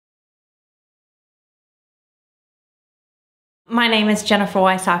My name is Jennifer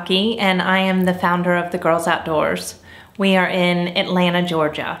Wysocki, and I am the founder of the Girls Outdoors. We are in Atlanta,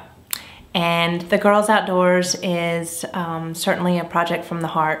 Georgia. And the Girls Outdoors is certainly a project from the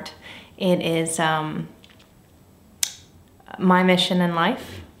heart. It is my mission in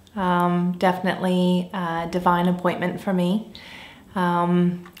life. Definitely a divine appointment for me.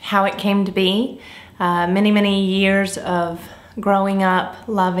 How it came to be, many years of growing up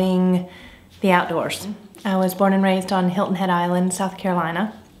loving the outdoors. I was born and raised on Hilton Head Island, South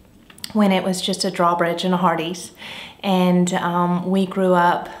Carolina, when it was just a drawbridge and a Hardee's. And we grew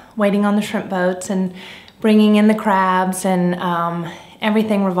up waiting on the shrimp boats and bringing in the crabs, and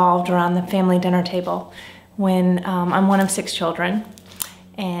everything revolved around the family dinner table. When I'm one of 6 children,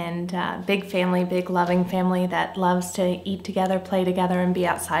 and big family, big loving family that loves to eat together, play together, and be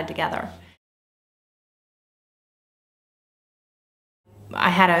outside together. I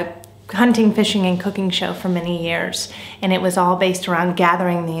had a hunting, fishing, and cooking show for many years, and it was all based around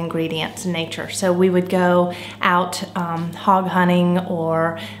gathering the ingredients in nature. So we would go out hog hunting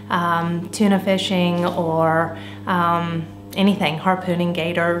or tuna fishing or anything, harpooning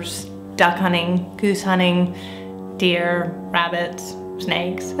gators, duck hunting, goose hunting, deer, rabbits,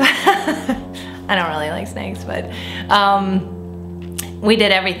 snakes. I don't really like snakes, but we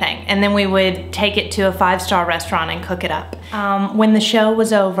did everything. And then we would take it to a 5-star restaurant and cook it up. When the show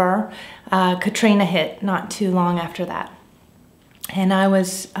was over, Katrina hit not too long after that. And I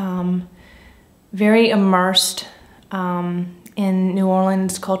was very immersed in New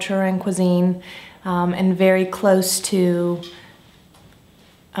Orleans culture and cuisine, and very close to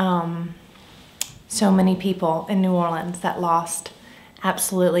so many people in New Orleans that lost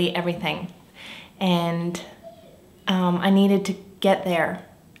absolutely everything. And I needed to get there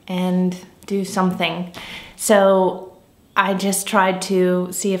and do something. So I just tried to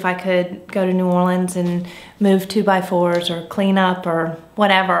see if I could go to New Orleans and move 2x4s or clean up or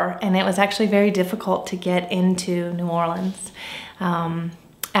whatever. And it was actually very difficult to get into New Orleans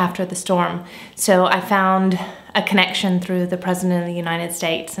after the storm. So I found a connection through the President of the United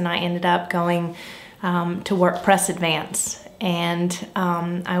States, and I ended up going to work press advance. And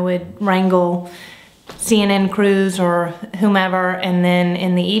I would wrangle CNN crews or whomever, and then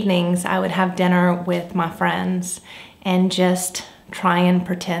in the evenings I would have dinner with my friends and just try and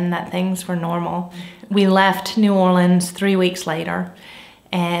pretend that things were normal. We left New Orleans 3 weeks later,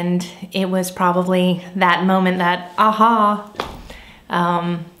 and it was probably that moment, that aha,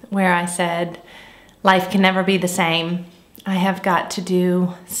 where I said, life can never be the same. I have got to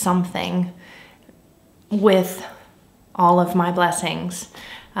do something with all of my blessings.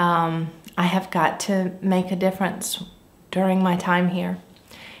 I have got to make a difference during my time here.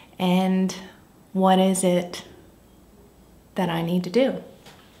 And what is it that I need to do?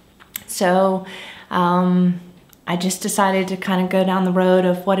 So I just decided to kind of go down the road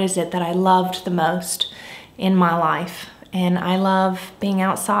of what is it that I loved the most in my life. And I love being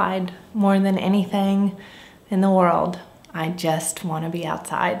outside more than anything in the world. I just want to be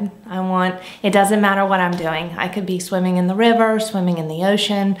outside. It doesn't matter what I'm doing. I could be swimming in the river, swimming in the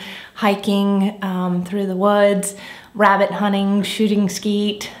ocean, hiking through the woods, rabbit hunting, shooting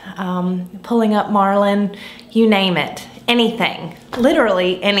skeet, pulling up marlin, you name it. Anything,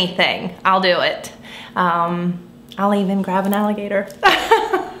 literally anything, I'll do it. I'll even grab an alligator,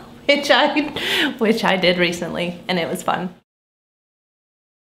 which I did recently, and it was fun.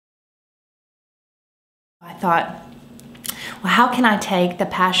 I thought, well, how can I take the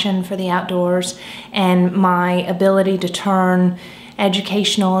passion for the outdoors and my ability to turn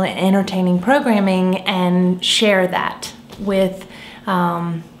educational and entertaining programming and share that with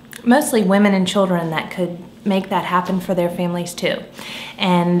mostly women and children that could make that happen for their families too.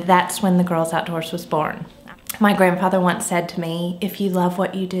 And that's when the Girls Outdoors was born. My grandfather once said to me, if you love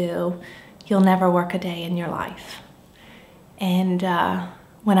what you do, you'll never work a day in your life. And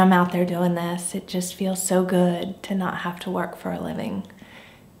when I'm out there doing this, it just feels so good to not have to work for a living.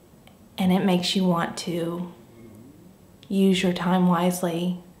 And it makes you want to use your time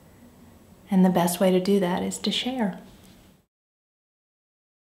wisely. And the best way to do that is to share.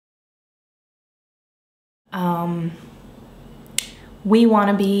 We want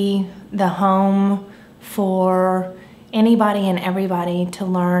to be the home for anybody and everybody to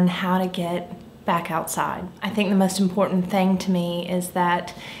learn how to get back outside. I think the most important thing to me is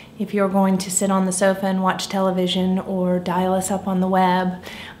that if you're going to sit on the sofa and watch television or dial us up on the web,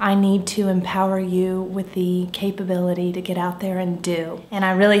 I need to empower you with the capability to get out there and do. And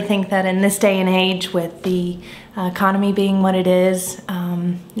I really think that in this day and age, with the economy being what it is,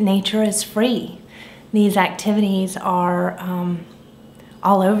 nature is free. These activities are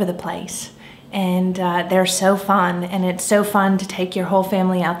all over the place. And they're so fun, and it's so fun to take your whole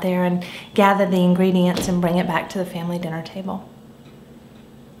family out there and gather the ingredients and bring it back to the family dinner table.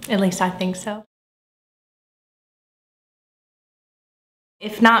 At least I think so.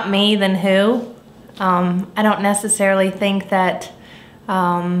 If not me, then who? I don't necessarily think that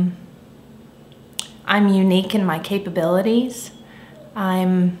I'm unique in my capabilities.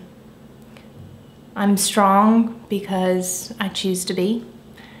 I'm strong because I choose to be.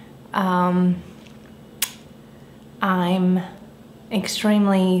 I'm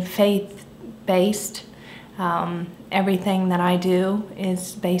extremely faith-based. Everything that I do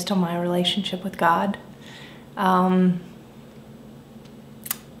is based on my relationship with God.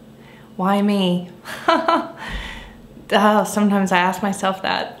 Why me? Sometimes I ask myself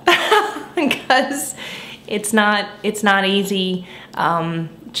that because it's not easy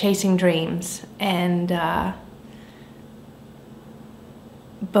chasing dreams, and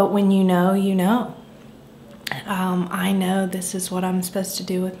but when you know, you know. I know this is what I'm supposed to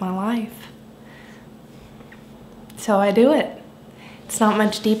do with my life, so I do it. It's not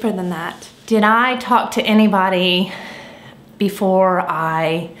much deeper than that. Did I talk to anybody before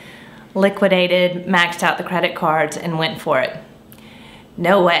I liquidated, maxed out the credit cards, and went for it?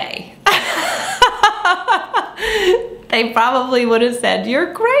 No way. They probably would have said,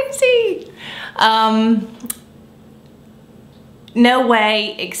 "You're crazy." No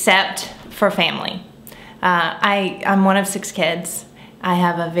way, except for family. I'm one of 6 kids. I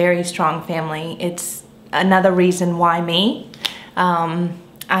have a very strong family. It's another reason why me. I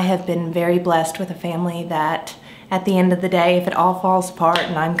have been very blessed with a family that at the end of the day, if it all falls apart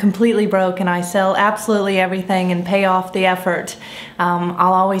and I'm completely broke and I sell absolutely everything and pay off the effort,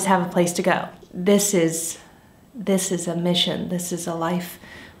 I'll always have a place to go. This is a mission. This is a life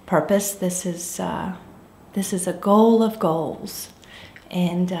purpose. This is a goal of goals.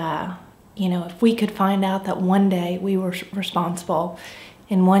 And you know, if we could find out that one day we were responsible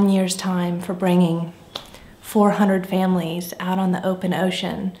in 1 year's time for bringing 400 families out on the open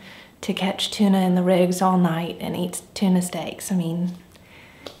ocean to catch tuna in the rigs all night and eat tuna steaks. I mean,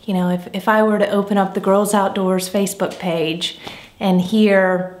 you know, if I were to open up the Girls Outdoors Facebook page and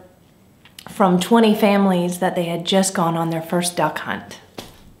hear from 20 families that they had just gone on their first duck hunt,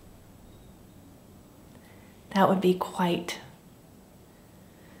 that would be quite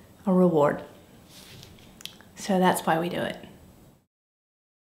a reward. So that's why we do it.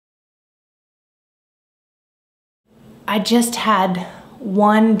 I just had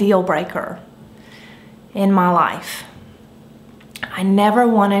one deal breaker in my life. I never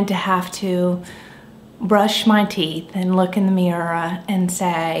wanted to have to brush my teeth and look in the mirror and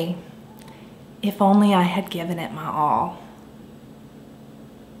say, if only I had given it my all.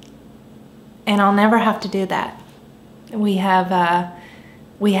 And I'll never have to do that. We have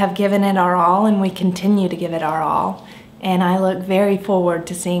given it our all, and we continue to give it our all. And I look very forward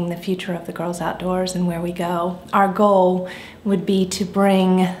to seeing the future of the Girls Outdoors and where we go. Our goal would be to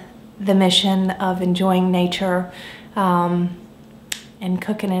bring the mission of enjoying nature and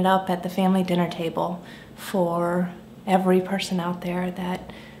cooking it up at the family dinner table for every person out there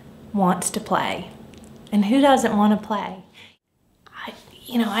that wants to play. And who doesn't want to play?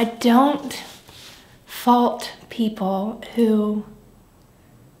 I don't fault people who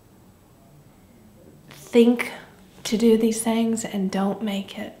think to do these things and don't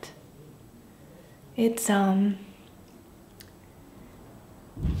make it. It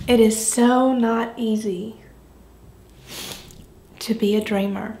is so not easy to be a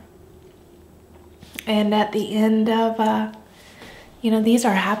dreamer. And at the end of, these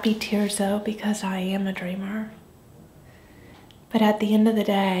are happy tears though, because I am a dreamer. But at the end of the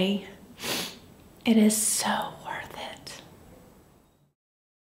day, it is so